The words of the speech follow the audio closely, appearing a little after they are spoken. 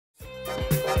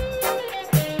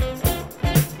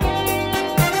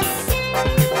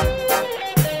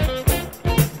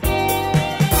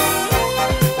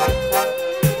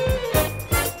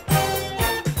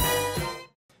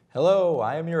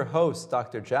am your host,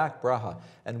 Dr. Jack,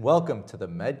 and welcome to the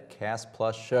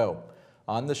Medcastplus show.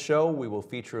 On the show, we will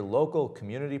feature local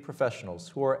community professionals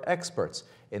who are experts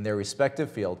in their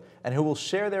respective field and who will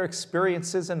share their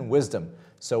experiences and wisdom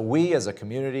so we as a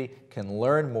community can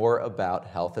learn more about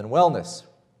health and wellness.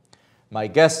 My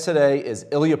guest today is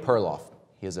Ilya Perloff.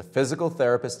 He is a physical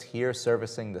therapist here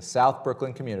servicing the South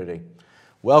Brooklyn community.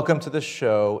 Welcome to the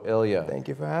show, Ilya. Thank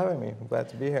you for having me. I'm glad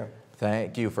to be here.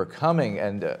 Thank you for coming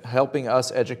and helping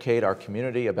us educate our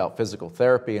community about physical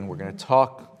therapy, and we're going to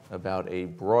talk about a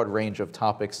broad range of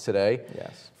topics today.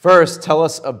 Yes. First, tell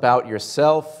us about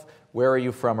yourself. Where are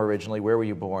you from originally? Where were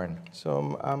you born?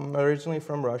 So I'm originally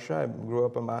from Russia. I grew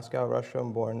up in Moscow, Russia.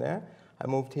 I'm born there. I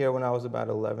moved here when I was about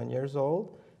 11 years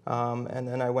old. And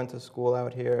then I went to school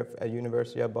out here at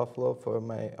University of Buffalo for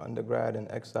my undergrad in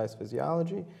exercise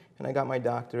physiology, and I got my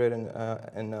doctorate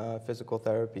in physical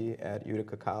therapy at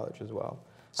Utica College as well.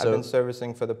 So, I've been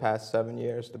servicing for the past 7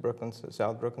 years the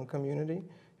South Brooklyn community,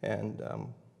 and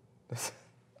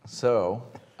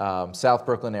South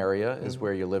Brooklyn area is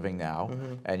where you're living now,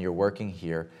 and you're working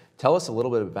here. Tell us a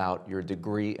little bit about your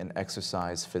degree in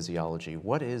exercise physiology.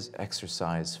 What is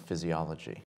exercise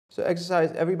physiology? So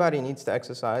exercise, everybody needs to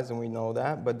exercise, and we know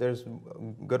that, but there's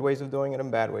good ways of doing it and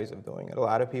bad ways of doing it. A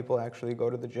lot of people actually go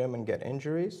to the gym and get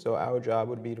injuries, so our job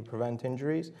would be to prevent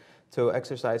injuries, to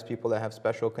exercise people that have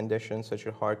special conditions such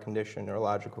as heart condition,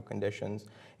 neurological conditions,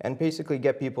 and basically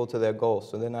get people to their goals.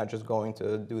 So they're not just going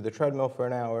to do the treadmill for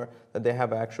an hour, that they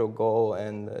have an actual goal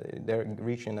and they're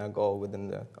reaching that goal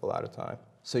within a lot of time.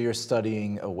 So you're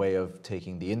studying a way of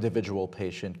taking the individual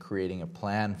patient, creating a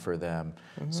plan for them.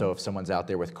 So if someone's out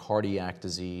there with cardiac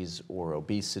disease or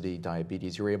obesity,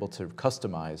 diabetes, you're able to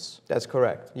customize. That's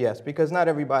correct, yes, because not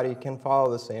everybody can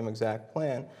follow the same exact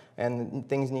plan, and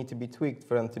things need to be tweaked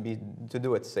for them to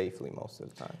do it safely most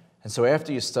of the time. And so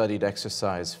after you studied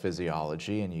exercise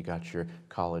physiology and you got your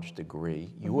college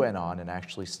degree, you went on and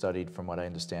actually studied, from what I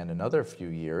understand, another few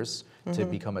years to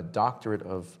become a doctorate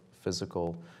of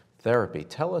physical therapy.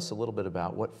 Tell us a little bit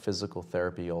about what physical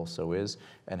therapy also is,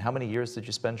 and how many years did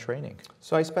you spend training?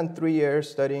 So I spent 3 years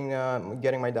studying,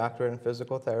 getting my doctorate in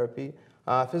physical therapy.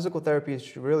 Physical therapy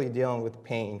is really dealing with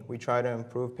pain. We try to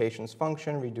improve patients'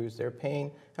 function, reduce their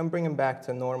pain, and bring them back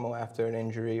to normal after an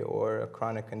injury or a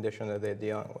chronic condition that they're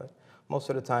dealing with. Most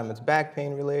of the time it's back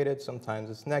pain related,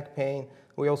 sometimes it's neck pain.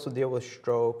 We also deal with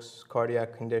strokes,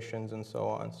 cardiac conditions, and so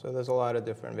on. So there's a lot of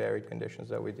different varied conditions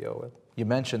that we deal with. You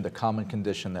mentioned a common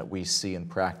condition that we see in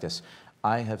practice.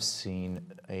 I have seen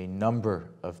a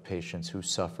number of patients who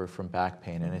suffer from back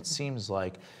pain, and it seems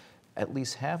like at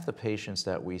least half the patients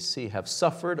that we see have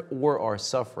suffered or are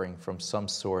suffering from some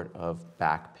sort of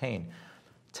back pain.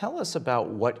 Tell us about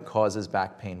what causes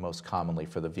back pain most commonly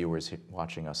for the viewers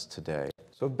watching us today.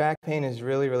 So back pain is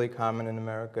really, really common in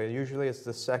America. Usually it's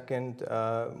the second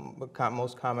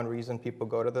most common reason people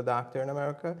go to the doctor in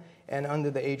America, and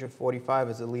under the age of 45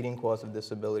 is the leading cause of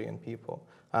disability in people.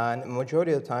 And the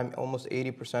majority of the time, almost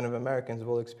 80% of Americans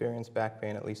will experience back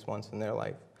pain at least once in their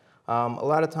life. A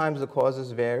lot of times the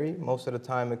causes vary. Most of the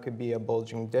time it could be a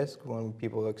bulging disc when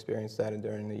people experience that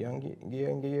during the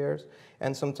younger years,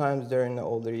 and sometimes during the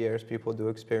older years people do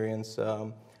experience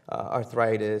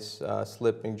arthritis,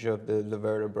 slippage of the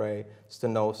vertebrae,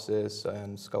 stenosis,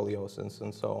 and scoliosis,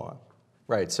 and so on.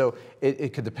 Right, so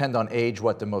it could depend on age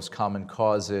what the most common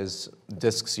cause is.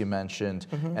 Discs you mentioned,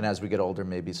 and as we get older,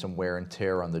 maybe some wear and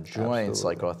tear on the joints,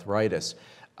 like arthritis.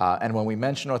 And when we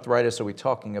mention arthritis, are we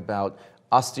talking about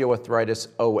osteoarthritis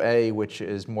OA, which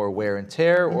is more wear and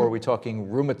tear, or are we talking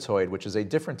rheumatoid, which is a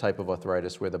different type of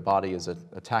arthritis where the body is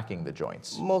attacking the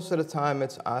joints? Most of the time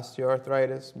it's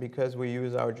osteoarthritis because we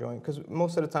use our joint, because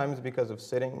most of the time it's because of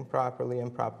sitting improperly,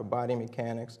 improper body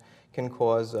mechanics can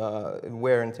cause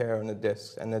wear and tear on the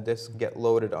discs, and the discs get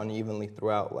loaded unevenly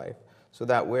throughout life. So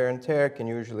that wear and tear can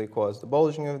usually cause the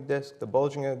bulging of the disc. The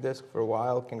bulging of the disc for a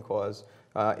while can cause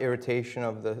irritation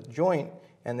of the joint,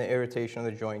 and the irritation of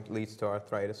the joint leads to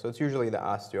arthritis. So it's usually the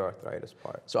osteoarthritis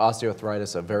part. So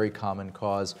osteoarthritis, a very common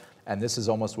cause, and this is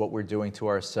almost what we're doing to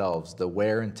ourselves, the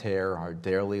wear and tear, our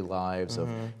daily lives of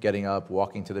getting up,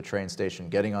 walking to the train station,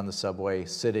 getting on the subway,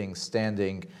 sitting,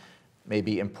 standing,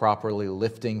 maybe improperly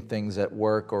lifting things at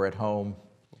work or at home.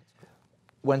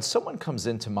 When someone comes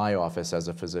into my office as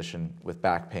a physician with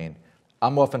back pain,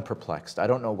 I'm often perplexed. I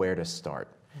don't know where to start.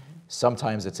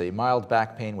 Sometimes it's a mild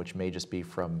back pain, which may just be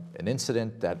from an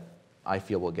incident that I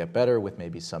feel will get better with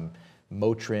maybe some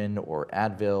Motrin or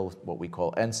Advil, what we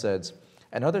call NSAIDs.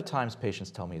 And other times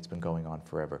patients tell me it's been going on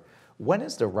forever. When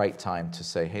is the right time to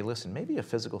say, hey, listen, maybe a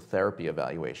physical therapy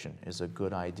evaluation is a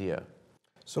good idea?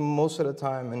 So most of the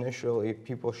time, initially,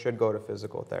 people should go to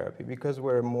physical therapy because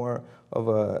we're more of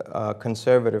a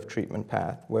conservative treatment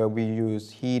path where we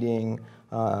use heating,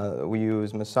 we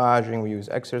use massaging, we use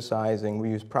exercising,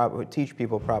 we teach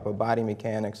people proper body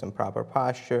mechanics and proper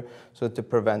posture so to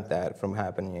prevent that from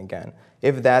happening again.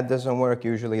 If that doesn't work,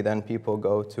 usually then people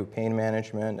go to pain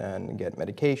management and get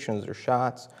medications or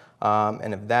shots.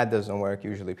 And if that doesn't work,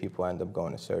 usually people end up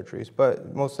going to surgeries.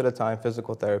 But most of the time,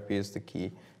 physical therapy is the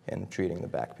key in treating the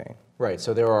back pain. Right,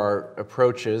 so there are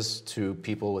approaches to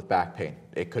people with back pain.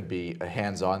 It could be a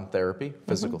hands-on therapy,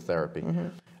 physical therapy.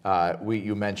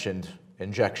 You mentioned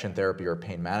injection therapy or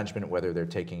pain management, whether they're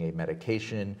taking a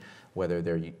medication, whether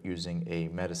they're using a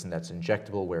medicine that's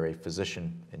injectable, where a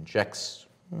physician injects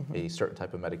a certain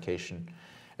type of medication.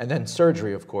 And then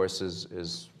surgery, of course,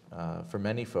 is for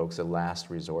many folks a last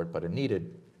resort, but a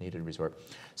needed resort.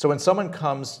 So when someone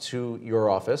comes to your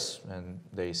office and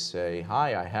they say,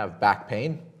 "Hi, I have back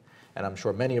pain," and I'm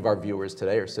sure many of our viewers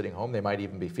today are sitting home, they might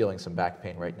even be feeling some back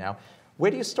pain right now.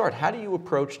 Where do you start? How do you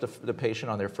approach the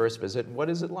patient on their first visit? What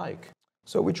is it like?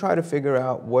 So we try to figure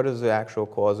out what is the actual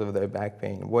cause of their back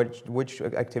pain, which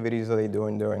activities are they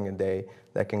doing during the day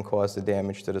that can cause the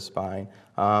damage to the spine,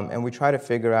 and we try to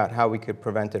figure out how we could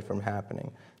prevent it from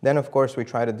happening. Then, of course, we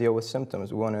try to deal with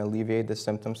symptoms. We want to alleviate the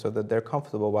symptoms so that they're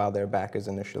comfortable while their back is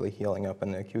initially healing up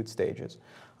in the acute stages.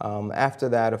 After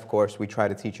that, of course, we try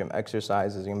to teach them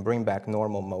exercises and bring back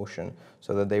normal motion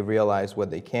so that they realize what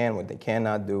they can, what they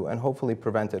cannot do, and hopefully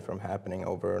prevent it from happening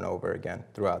over and over again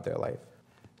throughout their life.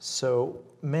 So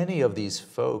many of these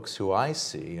folks who I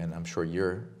see, and I'm sure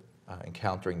you're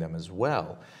encountering them as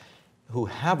well, who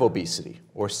have obesity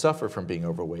or suffer from being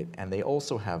overweight, and they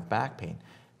also have back pain,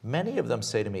 many of them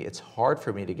say to me, "It's hard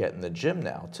for me to get in the gym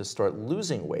now to start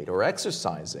losing weight or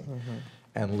exercising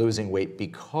and losing weight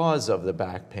because of the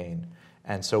back pain."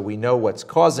 And so we know what's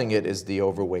causing it is the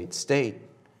overweight state.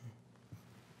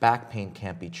 Back pain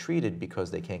can't be treated because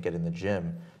they can't get in the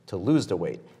gym to lose the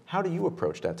weight. How do you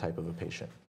approach that type of a patient?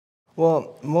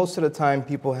 Well, most of the time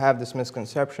people have this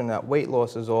misconception that weight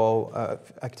loss is all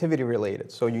activity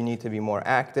related, so you need to be more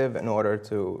active in order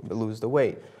to lose the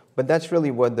weight. But that's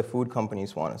really what the food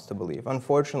companies want us to believe.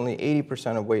 Unfortunately,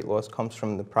 80% of weight loss comes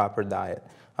from the proper diet.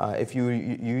 If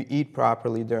you eat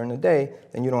properly during the day,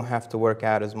 then you don't have to work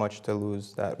out as much to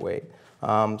lose that weight.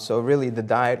 So really the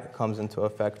diet comes into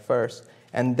effect first.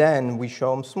 And then we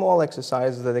show them small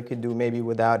exercises that they could do maybe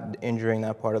without injuring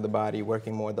that part of the body,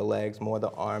 working more the legs, more the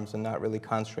arms, and not really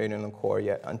concentrating on the core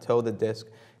yet until the disc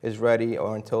is ready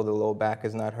or until the low back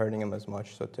is not hurting them as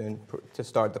much, so to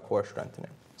start the core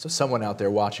strengthening. So someone out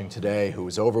there watching today who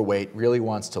is overweight, really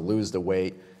wants to lose the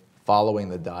weight, following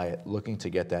the diet, looking to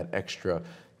get that extra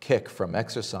kick from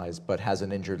exercise, but has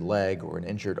an injured leg or an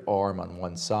injured arm on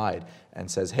one side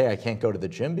and says, "Hey, I can't go to the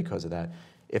gym because of that."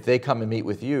 If they come and meet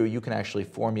with you, you can actually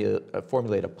formulate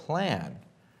a plan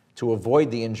to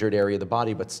avoid the injured area of the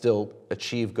body but still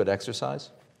achieve good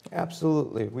exercise?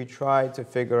 Absolutely. We try to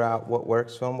figure out what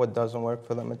works for them, what doesn't work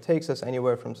for them. It takes us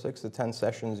anywhere from 6 to 10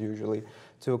 sessions usually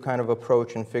to kind of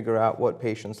approach and figure out what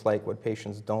patients like, what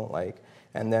patients don't like.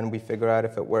 And then we figure out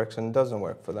if it works and doesn't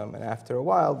work for them. And after a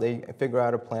while, they figure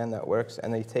out a plan that works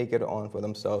and they take it on for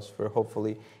themselves for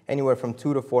hopefully anywhere from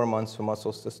 2 to 4 months for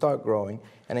muscles to start growing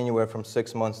and anywhere from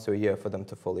 6 months to a year for them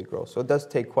to fully grow. So it does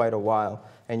take quite a while,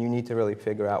 and you need to really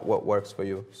figure out what works for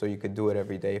you so you could do it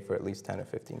every day for at least 10 or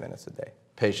 15 minutes a day.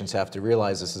 Patients have to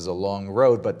realize this is a long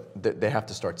road, but they have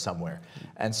to start somewhere.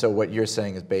 And so what you're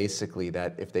saying is basically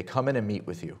that if they come in and meet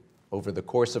with you over the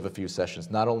course of a few sessions,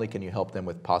 not only can you help them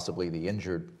with possibly the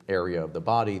injured area of the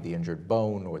body, the injured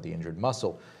bone or the injured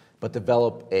muscle, but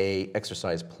develop an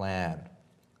exercise plan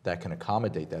that can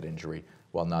accommodate that injury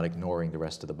while not ignoring the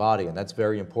rest of the body. And that's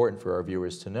very important for our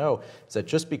viewers to know, is that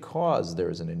just because there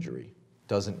is an injury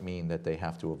doesn't mean that they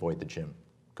have to avoid the gym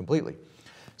completely.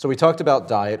 So we talked about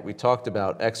diet, we talked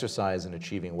about exercise and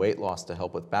achieving weight loss to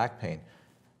help with back pain.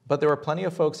 But there are plenty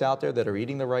of folks out there that are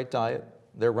eating the right diet,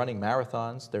 they're running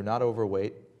marathons, they're not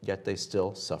overweight, yet they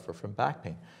still suffer from back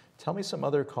pain. Tell me some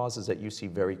other causes that you see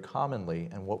very commonly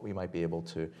and what we might be able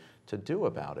to do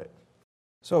about it.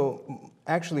 So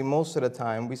actually most of the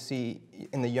time we see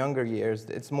in the younger years,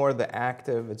 it's more the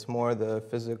active, it's more the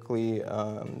physically,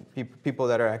 people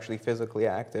that are actually physically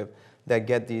active that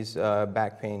get these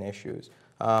back pain issues.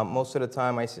 Most of the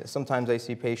time, sometimes I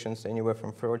see patients anywhere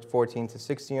from 14 to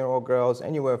 16-year-old girls,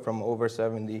 anywhere from over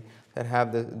 70 that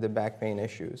have the back pain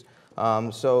issues.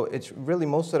 So it's really,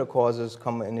 most of the causes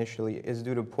come initially is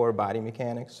due to poor body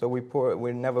mechanics. So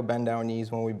we never bend our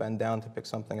knees when we bend down to pick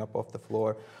something up off the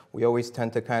floor. We always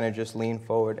tend to kind of just lean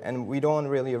forward, and we don't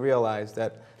really realize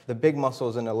that the big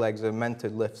muscles in the legs are meant to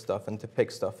lift stuff and to pick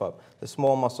stuff up. The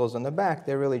small muscles in the back,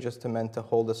 they're really just meant to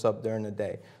hold us up during the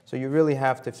day. So you really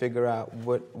have to figure out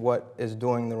what is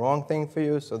doing the wrong thing for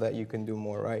you so that you can do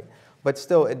more right. But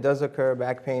still, it does occur.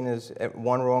 Back pain is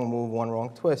one wrong move, one wrong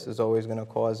twist is always going to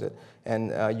cause it. And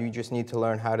you just need to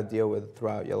learn how to deal with it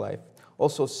throughout your life.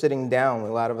 Also, sitting down.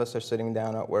 A lot of us are sitting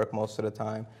down at work most of the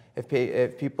time.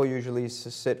 If people usually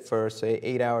sit for, say,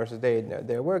 8 hours a day at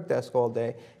their work desk all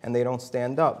day and they don't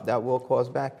stand up, that will cause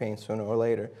back pain sooner or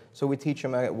later. So we teach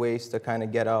them ways to kind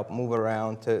of get up, move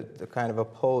around, to kind of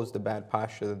oppose the bad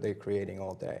posture that they're creating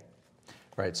all day.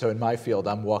 Right, so in my field,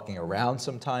 I'm walking around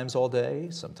sometimes all day,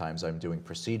 sometimes I'm doing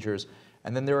procedures,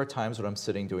 and then there are times when I'm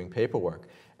sitting doing paperwork.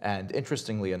 And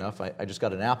interestingly enough, I just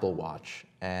got an Apple Watch,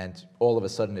 and all of a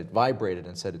sudden it vibrated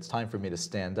and said, it's time for me to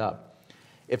stand up.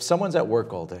 If someone's at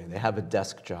work all day, they have a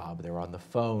desk job, they're on the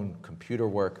phone, computer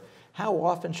work, how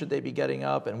often should they be getting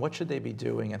up, and what should they be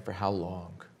doing, and for how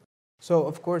long? So,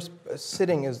 of course,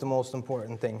 sitting is the most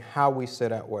important thing, how we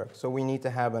sit at work. So we need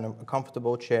to have a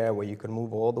comfortable chair where you can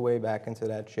move all the way back into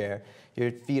that chair.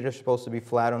 Your feet are supposed to be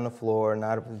flat on the floor,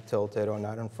 not tilted or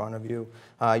not in front of you.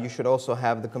 You should also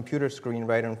have the computer screen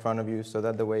right in front of you so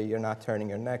that the way you're not turning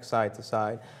your neck side to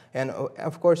side. And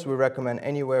of course, we recommend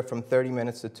anywhere from 30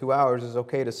 minutes to 2 hours is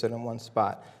okay to sit in one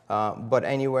spot. But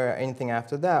anything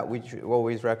after that, we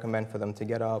always recommend for them to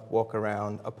get up, walk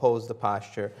around, oppose the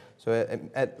posture. So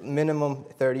at minimum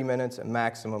 30 minutes, and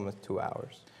maximum is 2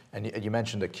 hours. And you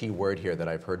mentioned a key word here that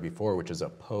I've heard before, which is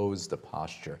oppose the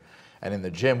posture. And in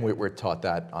the gym, we're taught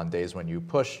that on days when you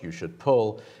push, you should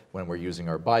pull. When we're using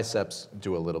our biceps,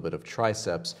 do a little bit of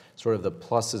triceps, sort of the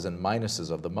pluses and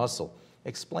minuses of the muscle.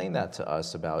 Explain that to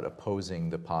us about opposing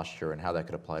the posture and how that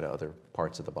could apply to other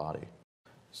parts of the body.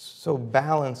 So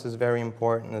balance is very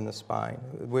important in the spine.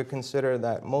 We consider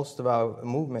that most of our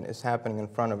movement is happening in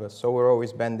front of us. So we're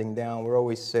always bending down, we're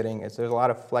always sitting. There's a lot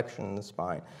of flexion in the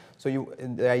spine. So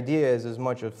the idea is as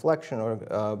much of flexion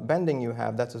or bending you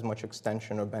have, that's as much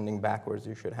extension or bending backwards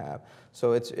you should have.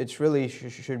 So it's really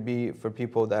should be for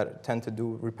people that tend to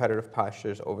do repetitive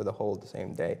postures over the whole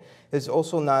same day. It's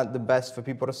also not the best for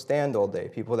people to stand all day.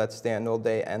 People that stand all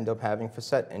day end up having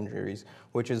facet injuries,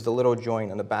 which is the little joint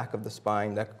on the back of the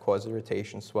spine that could cause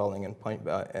irritation, swelling,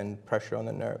 and pressure on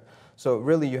the nerve. So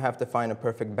really you have to find a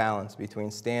perfect balance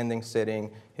between standing, sitting.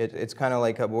 It's kind of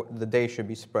like the day should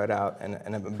be spread out and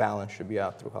a balance should be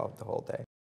out throughout the whole day.